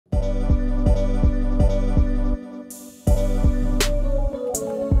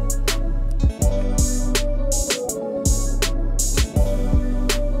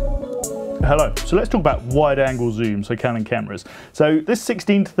Hello, so let's talk about wide angle zoom, so Canon cameras. So this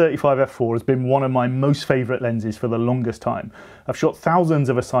 16-35 f4 has been one of my most favourite lenses for the longest time. I've shot thousands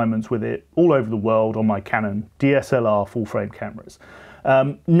of assignments with it all over the world on my Canon DSLR full frame cameras.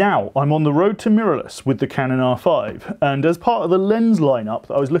 Now I'm on the road to mirrorless with the Canon R5, and as part of the lens lineup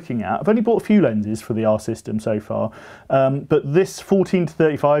that I was looking at, I've only bought a few lenses for the R system so far, but this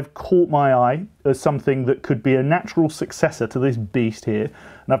 14-35 caught my eye as something that could be a natural successor to this beast here,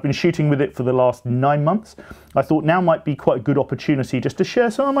 and I've been shooting with it for the last 9 months. I thought now might be quite a good opportunity just to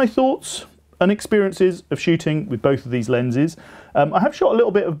share some of my thoughts and experiences of shooting with both of these lenses. I have shot a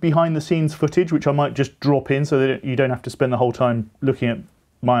little bit of behind the scenes footage, which I might just drop in so that you don't have to spend the whole time looking at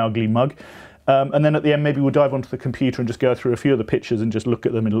my ugly mug. And then at the end, maybe we'll dive onto the computer and just go through a few of the pictures and just look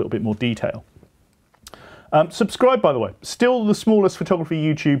at them in a little bit more detail. Subscribe, by the way. Still the smallest photography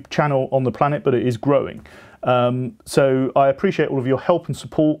YouTube channel on the planet, but it is growing. So I appreciate all of your help and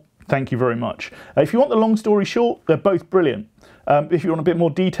support. Thank you very much. If you want the long story short, they're both brilliant. If you want a bit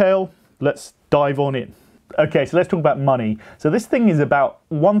more detail, let's dive on in. Okay, so let's talk about money. So this thing is about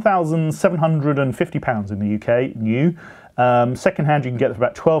 £1,750 in the UK, new. Second hand you can get for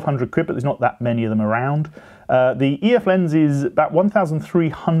about 1,200 quid, but there's not that many of them around. The EF lens is about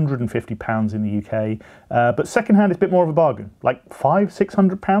 £1,350 in the UK, but second hand is a bit more of a bargain, like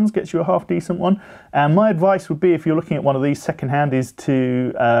 £500–600 gets you a half decent one. And my advice would be, if you're looking at one of these second hand, is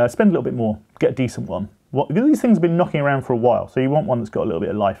to spend a little bit more, get a decent one. Because these things have been knocking around for a while, so you want one that's got a little bit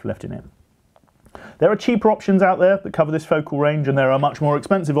of life left in it. There are cheaper options out there that cover this focal range, and there are much more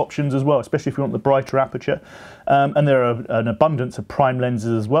expensive options as well, especially if you want the brighter aperture. And there are an abundance of prime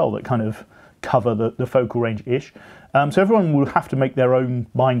lenses as well that kind of cover the focal range-ish. So everyone will have to make their own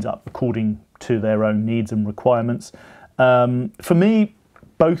minds up according to their own needs and requirements. For me,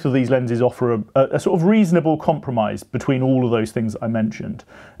 both of these lenses offer a sort of reasonable compromise between all of those things that I mentioned.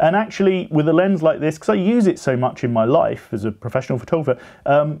 And actually, with a lens like this, because I use it so much in my life as a professional photographer,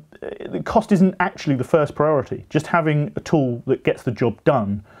 the cost isn't actually the first priority. Just having a tool that gets the job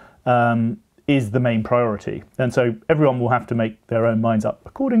done is the main priority. And so everyone will have to make their own minds up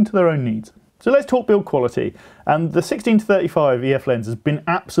according to their own needs. So let's talk build quality. And the 16-35 EF lens has been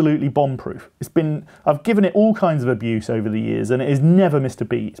absolutely bomb-proof. I've given it all kinds of abuse over the years, and it has never missed a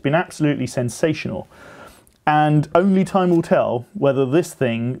beat. It's been absolutely sensational. And only time will tell whether this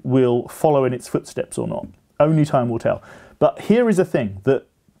thing will follow in its footsteps or not. Only time will tell. But here is a thing, that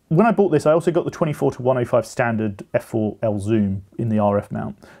when I bought this, I also got the 24-105 standard f4L zoom in the RF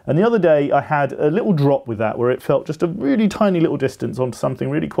mount. And the other day I had a little drop with that where it felt just a really tiny little distance onto something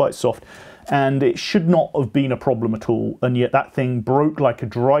really quite soft, and it should not have been a problem at all. And yet that thing broke like a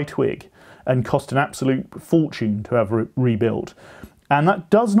dry twig and cost an absolute fortune to have rebuilt. And that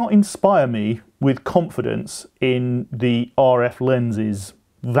does not inspire me with confidence in the RF lenses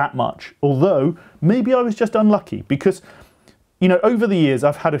that much. Although maybe I was just unlucky, because you know, over the years,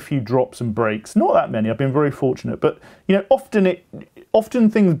 I've had a few drops and breaks. Not that many, I've been very fortunate, but you know,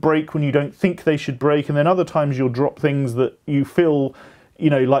 often things break when you don't think they should break, and then other times you'll drop things that you feel, you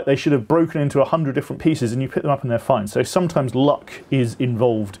know, like they should have broken into 100 different pieces, and you pick them up and they're fine. So sometimes luck is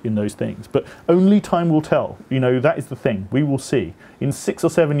involved in those things, but only time will tell. You know, that is the thing. We will see. In 6 or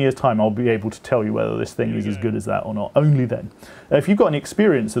 7 years' time, I'll be able to tell you whether this thing is as good as that or not. Only then. If you've got any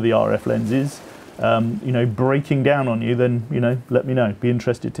experience of the RF lenses, you know, breaking down on you, then, you know, let me know. Be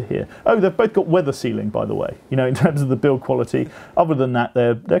interested to hear. Oh, they've both got weather sealing, by the way, you know, in terms of the build quality. Other than that,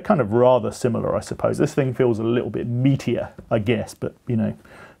 they're kind of rather similar, I suppose. This thing feels a little bit meatier, I guess, but, you know,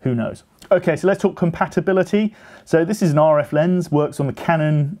 who knows. Okay, so let's talk compatibility. So this is an RF lens, works on the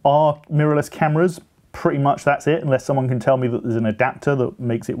Canon R mirrorless cameras. Pretty much that's it, unless someone can tell me that there's an adapter that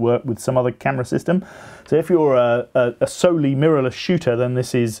makes it work with some other camera system. So if you're a solely mirrorless shooter, then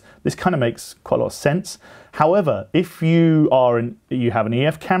this kind of makes quite a lot of sense. However, if you have an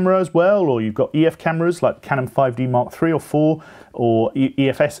EF camera as well, or you've got EF cameras like Canon 5D Mark III or 4, or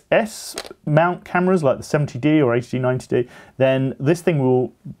EFS mount cameras like the 70D or 80D, 90D, then this thing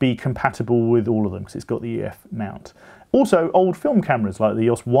will be compatible with all of them because it's got the EF mount. Also, old film cameras like the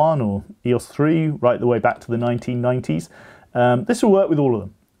EOS 1 or EOS 3, right the way back to the 1990s. This will work with all of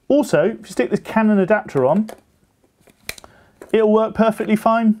them. Also, if you stick this Canon adapter on, it'll work perfectly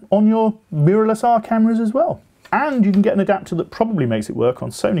fine on your mirrorless R cameras as well. And you can get an adapter that probably makes it work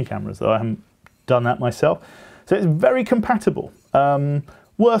on Sony cameras, though I haven't done that myself. So it's very compatible.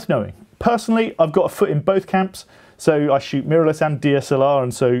 Worth knowing. Personally, I've got a foot in both camps. So I shoot mirrorless and DSLR,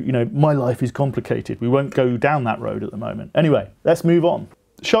 and so, you know, my life is complicated. We won't go down that road at the moment. Anyway, let's move on.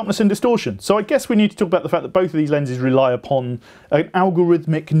 Sharpness and distortion. So I guess we need to talk about the fact that both of these lenses rely upon an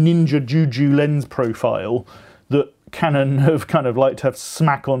algorithmic ninja juju lens profile that Canon have kind of liked to have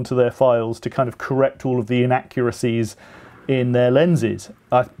smack onto their files to kind of correct all of the inaccuracies in their lenses.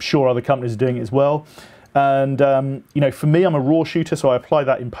 I'm sure other companies are doing it as well. And you know, for me, I'm a RAW shooter, so I apply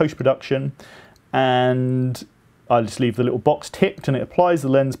that in post-production, and I just leave the little box ticked, and it applies the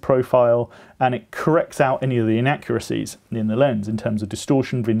lens profile, and it corrects out any of the inaccuracies in the lens in terms of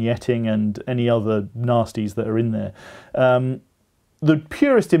distortion, vignetting, and any other nasties that are in there. The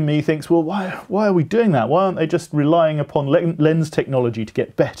purist in me thinks, well, why are we doing that? Why aren't they just relying upon lens technology to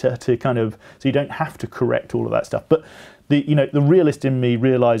get better, to kind of, so you don't have to correct all of that stuff? But the realist in me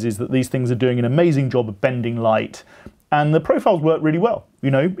realizes that these things are doing an amazing job of bending light, and the profiles work really well.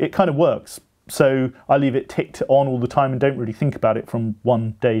 You know, it kind of works. So I leave it ticked on all the time and don't really think about it from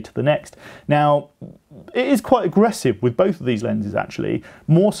one day to the next. Now, it is quite aggressive with both of these lenses, actually,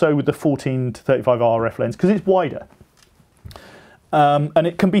 more so with the 14 to 35 RF lens, because it's wider. And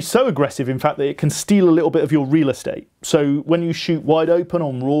it can be so aggressive, in fact, that it can steal a little bit of your real estate. So when you shoot wide open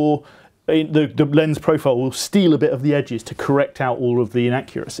on RAW, the lens profile will steal a bit of the edges to correct out all of the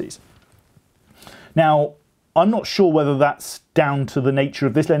inaccuracies. Now, I'm not sure whether that's down to the nature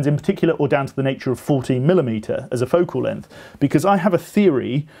of this lens in particular or down to the nature of 14mm as a focal length, because I have a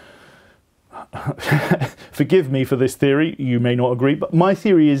theory, forgive me for this theory, you may not agree, but my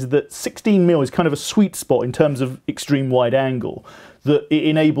theory is that 16mm is kind of a sweet spot in terms of extreme wide angle, that it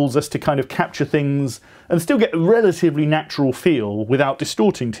enables us to kind of capture things and still get a relatively natural feel without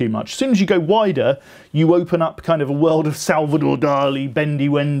distorting too much. As soon as you go wider, you open up kind of a world of Salvador Dali,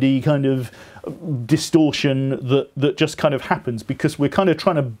 bendy-wendy kind of distortion that just kind of happens because we're kind of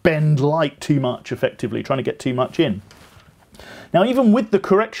trying to bend light too much, effectively, trying to get too much in. Now, even with the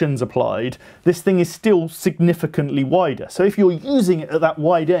corrections applied, this thing is still significantly wider. So if you're using it at that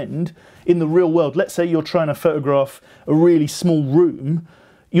wide end in the real world, let's say you're trying to photograph a really small room,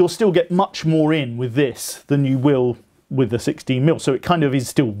 you'll still get much more in with this than you will with the 16mm. So it kind of is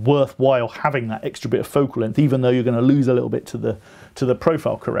still worthwhile having that extra bit of focal length, even though you're going to lose a little bit to the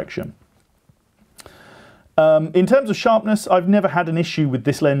profile correction. In terms of sharpness, I've never had an issue with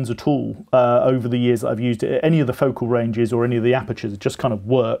this lens at all over the years that I've used it. Any of the focal ranges or any of the apertures, it just kind of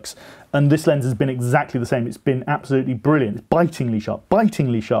works. And this lens has been exactly the same. It's been absolutely brilliant. It's bitingly sharp.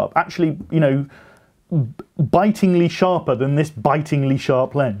 Actually, you know, bitingly sharper than this bitingly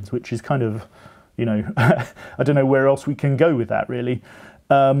sharp lens, which is kind of, you know, I don't know where else we can go with that, really.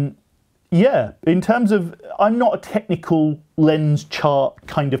 Yeah, in terms of, I'm not a technical lens chart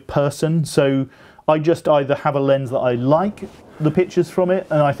kind of person, so I just either have a lens that I like the pictures from it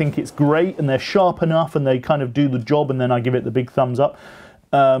and I think it's great and they're sharp enough and they kind of do the job and then I give it the big thumbs up,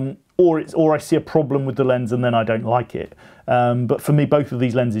 or I see a problem with the lens and then I don't like it. But for me, both of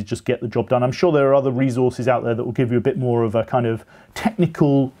these lenses just get the job done. I'm sure there are other resources out there that will give you a bit more of a kind of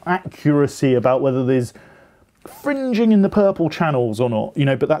technical accuracy about whether there's fringing in the purple channels or not, you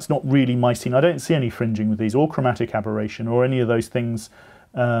know, but that's not really my scene. I don't see any fringing with these or chromatic aberration or any of those things,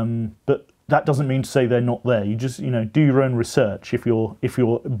 but that doesn't mean to say they're not there. You just, you know, do your own research if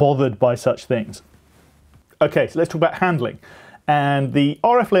you're bothered by such things. Okay, so let's talk about handling. And the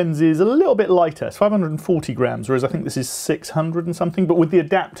RF lens is a little bit lighter. It's 540 grams, whereas I think this is 600 and something. But with the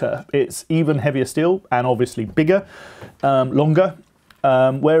adapter, it's even heavier still and obviously bigger, longer.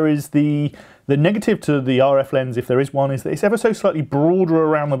 Whereas the negative to the RF lens, if there is one, is that it's ever so slightly broader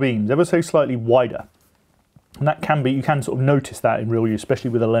around the beams, ever so slightly wider. And that can be, you can sort of notice that in real use, especially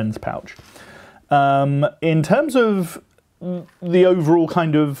with a lens pouch. In terms of the overall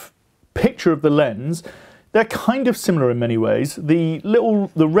kind of picture of the lens, they're kind of similar in many ways. The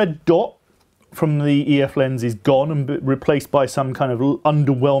red dot from the EF lens is gone and replaced by some kind of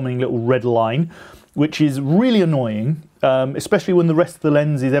underwhelming little red line, which is really annoying, especially when the rest of the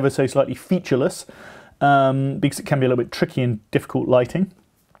lens is ever so slightly featureless, because it can be a little bit tricky in difficult lighting.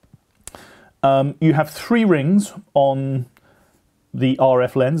 You have 3 rings on the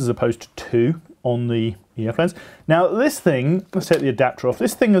RF lens as opposed to 2 on the EF lens. Now this thing, let's take the adapter off,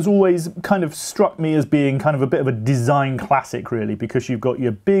 this thing has always kind of struck me as being kind of a bit of a design classic, really, because you've got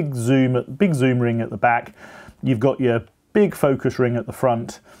your big zoom ring at the back, you've got your big focus ring at the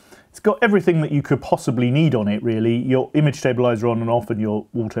front. It's got everything that you could possibly need on it, really. Your image stabilizer on and off and your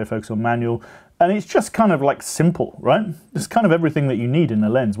autofocus on manual. And it's just kind of like simple, right? It's kind of everything that you need in a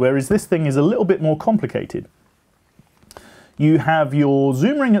lens, whereas this thing is a little bit more complicated. You have your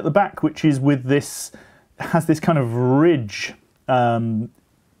zoom ring at the back, which is with this, has this kind of ridge in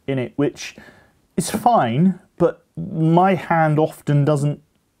it, which is fine, but my hand often doesn't,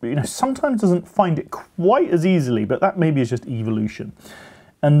 you know, sometimes doesn't find it quite as easily, but that maybe is just evolution.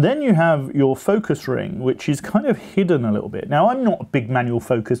 And then you have your focus ring, which is kind of hidden a little bit. Now, I'm not a big manual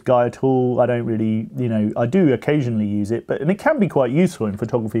focus guy at all. I don't really, I do occasionally use it, and it can be quite useful in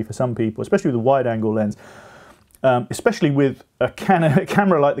photography for some people, especially with a wide angle lens, especially with a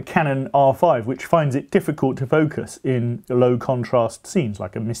camera like the Canon R5, which finds it difficult to focus in low contrast scenes,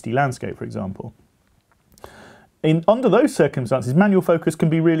 like a misty landscape, for example. Under those circumstances, manual focus can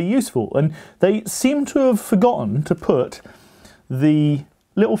be really useful, and they seem to have forgotten to put the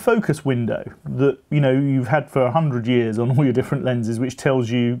little focus window that you've had for 100 years on all your different lenses, which tells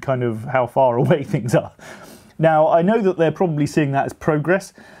you kind of how far away things are. Now, I know that they're probably seeing that as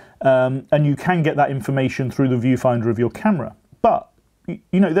progress, and you can get that information through the viewfinder of your camera, but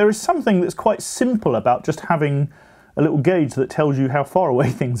there is something that's quite simple about just having a little gauge that tells you how far away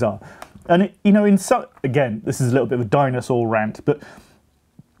things are. And again, this is a little bit of a dinosaur rant, but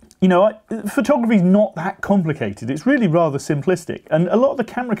photography is not that complicated. It's really rather simplistic. And a lot of the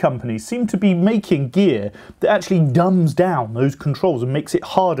camera companies seem to be making gear that actually dumbs down those controls and makes it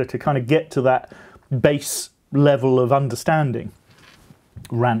harder to kind of get to that base level of understanding.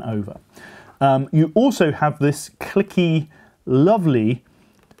 Rant over. You also have this clicky, lovely,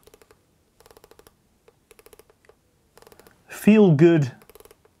 feel-good,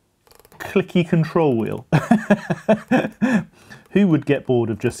 clicky control wheel. Who would get bored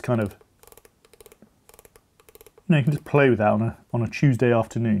of just kind of, you can just play with that on a Tuesday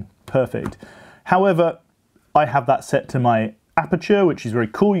afternoon. Perfect. However, I have that set to my aperture, which is very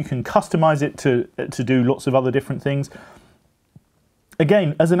cool. You can customize it to do lots of other different things.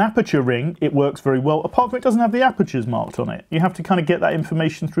 Again, as an aperture ring, it works very well. Apart from it doesn't have the apertures marked on it. You have to kind of get that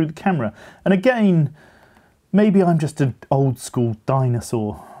information through the camera. And again, maybe I'm just an old school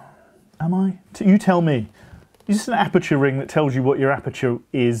dinosaur. Am I? You tell me. Just an aperture ring that tells you what your aperture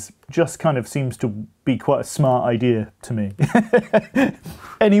is just kind of seems to be quite a smart idea to me.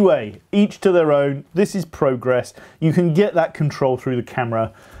 Anyway, each to their own. This is progress. You can get that control through the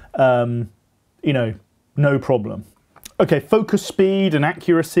camera, no problem. Okay, focus speed and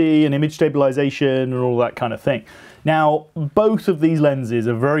accuracy and image stabilization and all that kind of thing. Now, both of these lenses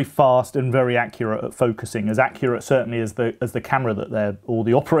are very fast and very accurate at focusing, as accurate certainly as the camera that they're, or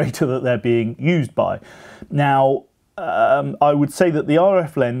the operator that they're being used by. Now, I would say that the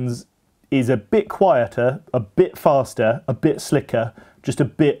RF lens is a bit quieter, a bit faster, a bit slicker, just a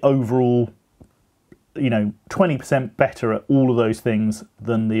bit overall, 20% better at all of those things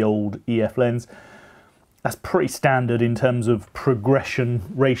than the old EF lens. That's pretty standard in terms of progression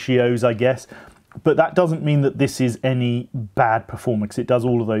ratios, I guess. But that doesn't mean that this is any bad performance. It does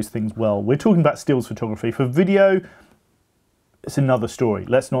all of those things well. We're talking about stills photography. For video, it's another story.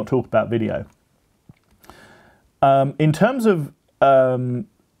 Let's not talk about video. In terms of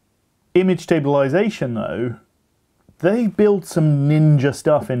image stabilization, though, they build some ninja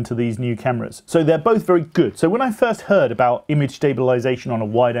stuff into these new cameras. So they're both very good. So when I first heard about image stabilization on a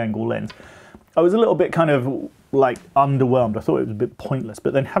wide-angle lens, I was a little bit kind of like underwhelmed. I thought it was a bit pointless,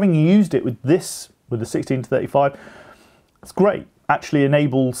 but then having used it with the 16-35, it's great. Actually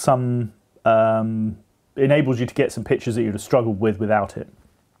enables you to get some pictures that you'd have struggled with without it.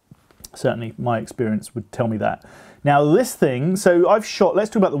 Certainly my experience would tell me that. Now this thing, so I've shot, let's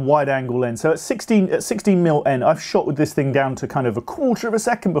talk about the wide angle lens. So at 16mm n, I've shot with this thing down to kind of 1/4 of a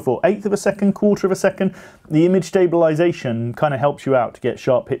second before, 1/8 of a second, 1/4 of a second. The image stabilization kind of helps you out to get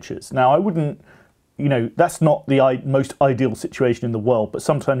sharp pictures. Now I wouldn't, that's not the most ideal situation in the world, but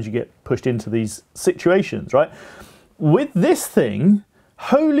sometimes you get pushed into these situations, right? With this thing,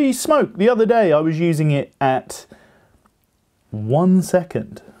 holy smoke, the other day I was using it at 1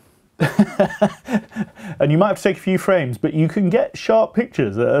 second. And you might have to take a few frames, but you can get sharp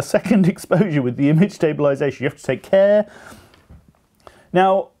pictures at a second exposure with the image stabilization. You have to take care.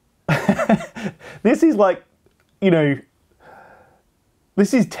 Now, this is like, this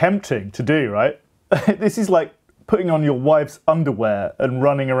is tempting to do, right? This is like putting on your wife's underwear and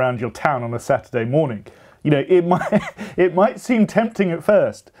running around your town on a Saturday morning. It might seem tempting at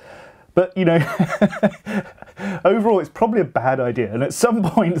first, but overall it's probably a bad idea, and at some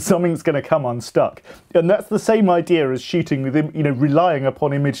point something's going to come unstuck. And that's the same idea as shooting with, relying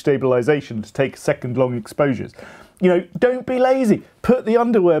upon image stabilization to take second-long exposures. Don't be lazy. Put the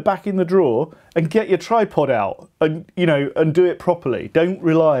underwear back in the drawer and get your tripod out, and and do it properly. Don't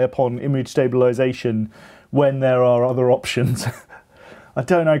rely upon image stabilization when there are other options. I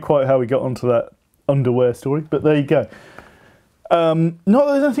don't know quite how we got onto that underwear story, but there you go. Not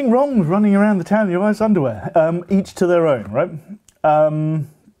that there's anything wrong with running around the town in your wife's underwear. Each to their own, right?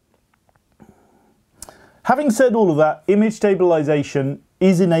 Having said all of that, image stabilization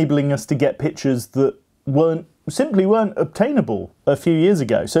is enabling us to get pictures that weren't simply weren't obtainable a few years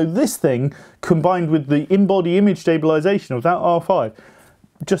ago. So this thing, combined with the in-body image stabilization of that R5,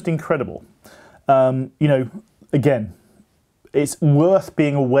 just incredible. You know, again, it's worth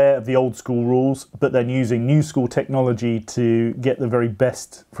being aware of the old school rules, but then using new school technology to get the very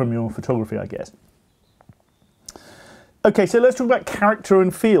best from your photography, I guess. Okay, so let's talk about character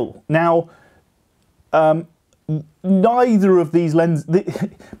and feel. Now, neither of these lenses,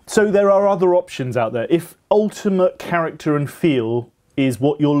 so there are other options out there. If ultimate character and feel is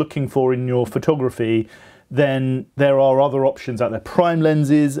what you're looking for in your photography, then there are other options out there. Prime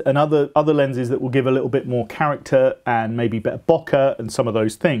lenses and other lenses that will give a little bit more character and maybe better bokeh and some of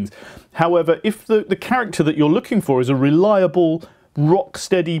those things. However, if the character that you're looking for is a reliable,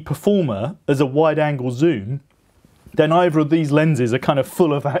 rock-steady performer as a wide-angle zoom, then either of these lenses are kind of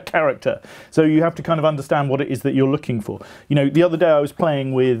full of that character. So you have to kind of understand what it is that you're looking for. You know, the other day I was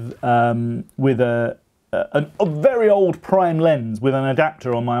playing with a very old prime lens with an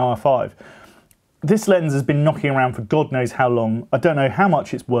adapter on my R5. This lens has been knocking around for God knows how long. I don't know how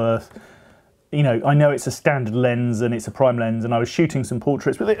much it's worth. You know, I know it's a standard lens and it's a prime lens, and I was shooting some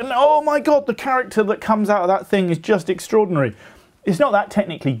portraits with it, and oh my God, the character that comes out of that thing is just extraordinary. It's not that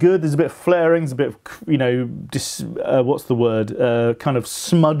technically good. There's a bit of flaring, there's a bit of, you know, what's the word? Kind of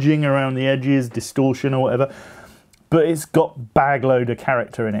smudging around the edges, distortion or whatever. But it's got bag load of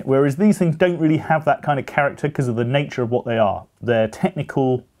character in it. Whereas these things don't really have that kind of character because of the nature of what they are. They're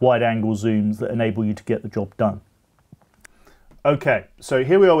technical wide angle zooms that enable you to get the job done. Okay, so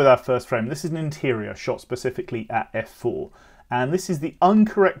here we are with our first frame. This is an interior shot specifically at f4. And this is the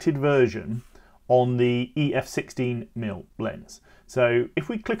uncorrected version on the EF 16mm lens. So if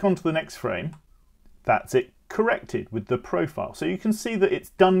we click onto the next frame, that's it corrected with the profile. So you can see that it's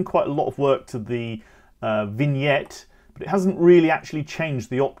done quite a lot of work to the vignette, but it hasn't really actually changed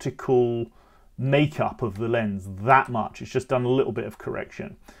the optical makeup of the lens that much. It's just done a little bit of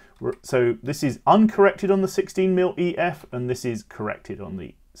correction. So this is uncorrected on the 16mm EF, and this is corrected on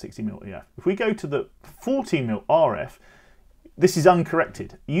the 16mm EF. If we go to the 14mm RF, this is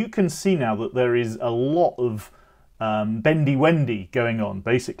uncorrected. You can see now that there is a lot of bendy-wendy going on,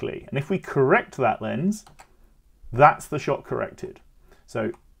 basically. And if we correct that lens, that's the shot corrected.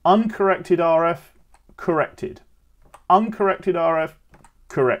 So uncorrected RF, corrected. Uncorrected RF,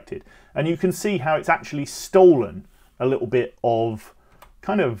 corrected. And you can see how it's actually stolen a little bit of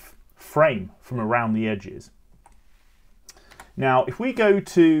kind of frame from around the edges. Now, if we go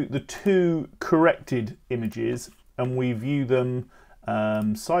to the two corrected images and we view them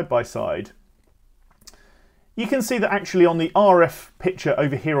side by side, you can see that actually on the RF picture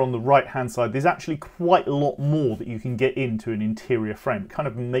over here on the right hand side, there's actually quite a lot more that you can get into an interior frame. It kind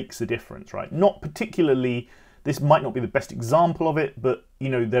of makes a difference, right? Not particularly, this might not be the best example of it, but you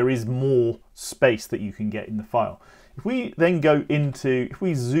know, there is more space that you can get in the file. If we then go into, if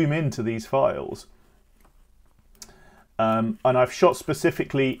we zoom into these files, and I've shot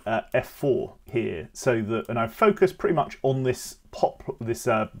specifically f4 here, so that, and I've focused pretty much on this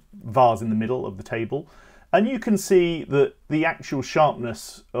vase in the middle of the table, and you can see that the actual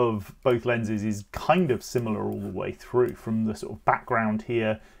sharpness of both lenses is kind of similar all the way through. From the sort of background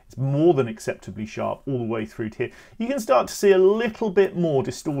here, it's more than acceptably sharp all the way through to here. You can start to see a little bit more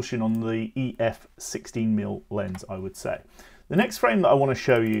distortion on the EF 16mm lens, I would say. The next frame that I want to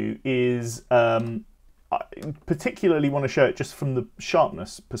show you is, I particularly want to show it just from the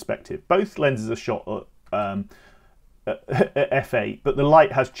sharpness perspective. Both lenses are shot at f8, but the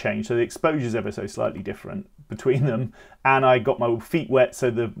light has changed, so the exposure is ever so slightly different between them, and I got my feet wet,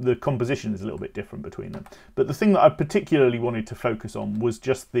 so the composition is a little bit different between them. But the thing that I particularly wanted to focus on was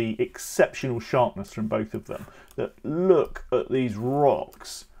just the exceptional sharpness from both of them. That look at these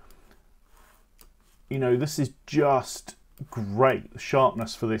rocks. You know, this is just great. The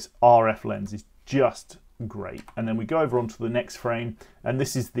sharpness for this RF lens is just great. And then we go over onto the next frame, and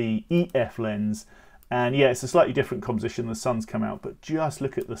this is the EF lens. And yeah, it's a slightly different composition, the sun's come out, but just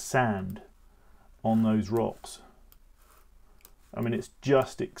look at the sand on those rocks. I mean, it's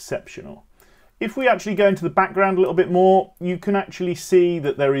just exceptional. If we actually go into the background a little bit more, you can actually see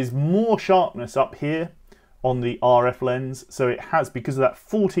that there is more sharpness up here on the RF lens. So it has, because of that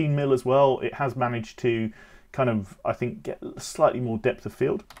 14mm as well, it has managed to kind of, I think, get slightly more depth of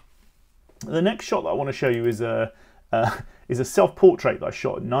field. The next shot that I want to show you is a self-portrait that I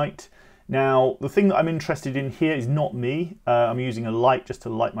shot at night. Now, the thing that I'm interested in here is not me. I'm using a light just to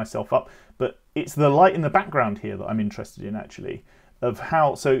light myself up, but it's the light in the background here that I'm interested in, actually, of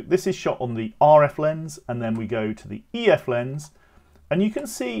how, so this is shot on the RF lens, and then we go to the EF lens, and you can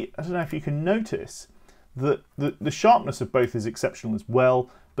see, I don't know if you can notice, that the sharpness of both is exceptional as well,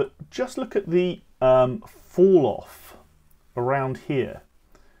 but just look at the fall off around here.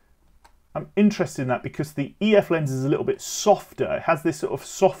 I'm interested in that because the EF lens is a little bit softer. It has this sort of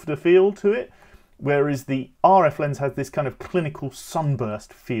softer feel to it, whereas the RF lens has this kind of clinical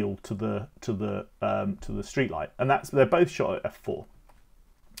sunburst feel to the street light, and they're both shot at f4,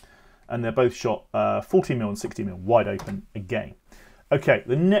 and they're both shot 14mm and 60mm wide open again. Okay,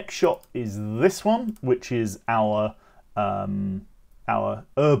 the next shot is this one, which is our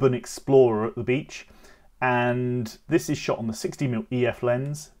urban explorer at the beach, and this is shot on the 60mm EF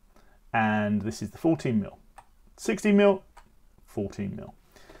lens. And this is the 14mm, 16mm, 14mm.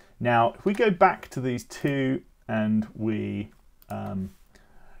 Now, if we go back to these two and we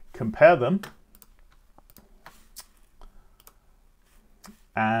compare them,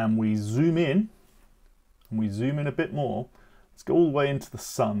 and we zoom in a bit more, let's go all the way into the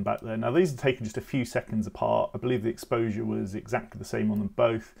sun back there. Now, these are taken just a few seconds apart. I believe the exposure was exactly the same on them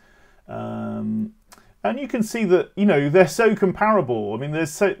both. And you can see that, you know, they're so comparable. I mean, there's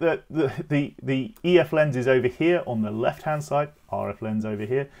so that the EF lens is over here on the left-hand side, RF lens over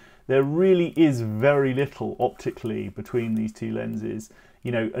here. There really is very little optically between these two lenses,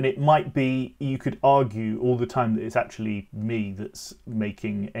 you know, and it might be, you could argue all the time that it's actually me that's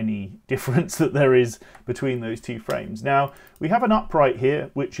making any difference that there is between those two frames. Now, we have an upright here,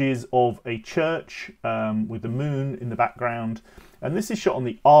 which is of a church with the moon in the background, and this is shot on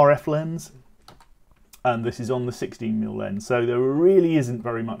the RF lens. And this is on the 16mm lens, so there really isn't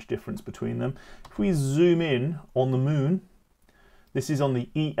very much difference between them. If we zoom in on the moon, this is on the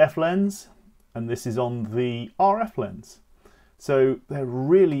EF lens, and this is on the RF lens. So there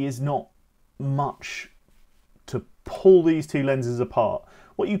really is not much to pull these two lenses apart.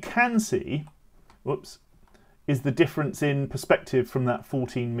 What you can see, whoops, is the difference in perspective from that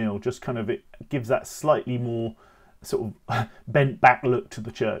 14mm, just kind of, it gives that slightly more sort of bent back look to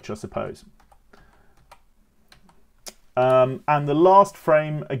the church, I suppose. And the last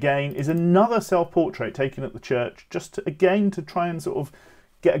frame, again, is another self-portrait taken at the church, just to, again, to try and sort of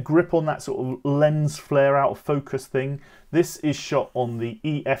get a grip on that sort of lens flare out of focus thing. This is shot on the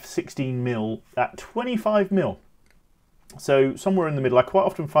EF 16mm at 25mm. So somewhere in the middle. I quite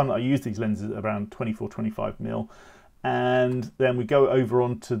often find that I use these lenses at around 24-25mm. And then we go over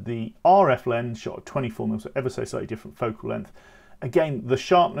onto the RF lens, shot at 24mm, so ever so slightly different focal length. Again, the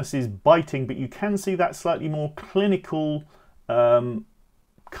sharpness is biting, but you can see that slightly more clinical kind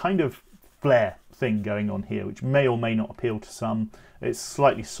of flare thing going on here, which may or may not appeal to some. It's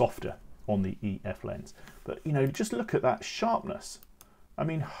slightly softer on the EF lens. But, you know, just look at that sharpness. I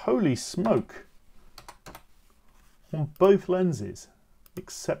mean, holy smoke. On both lenses.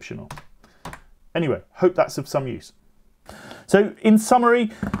 Exceptional. Anyway, hope that's of some use. So, in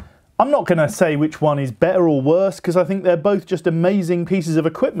summary, I'm not going to say which one is better or worse, because I think they're both just amazing pieces of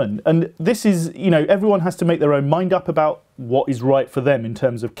equipment. And this is, you know, everyone has to make their own mind up about what is right for them in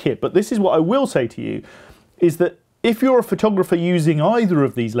terms of kit. But this is what I will say to you, is that if you're a photographer using either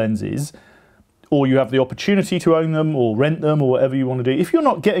of these lenses, or you have the opportunity to own them or rent them or whatever you want to do, if you're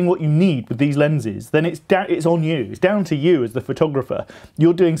not getting what you need with these lenses, then it's on you. It's down to you as the photographer.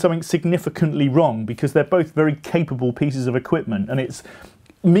 You're doing something significantly wrong, because they're both very capable pieces of equipment, and it's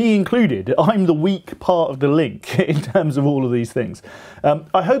me included. I'm the weak part of the link in terms of all of these things.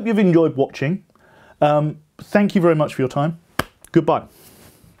 I hope you've enjoyed watching. Thank you very much for your time. Goodbye.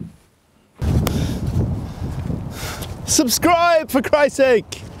 Subscribe, for Christ's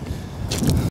sake!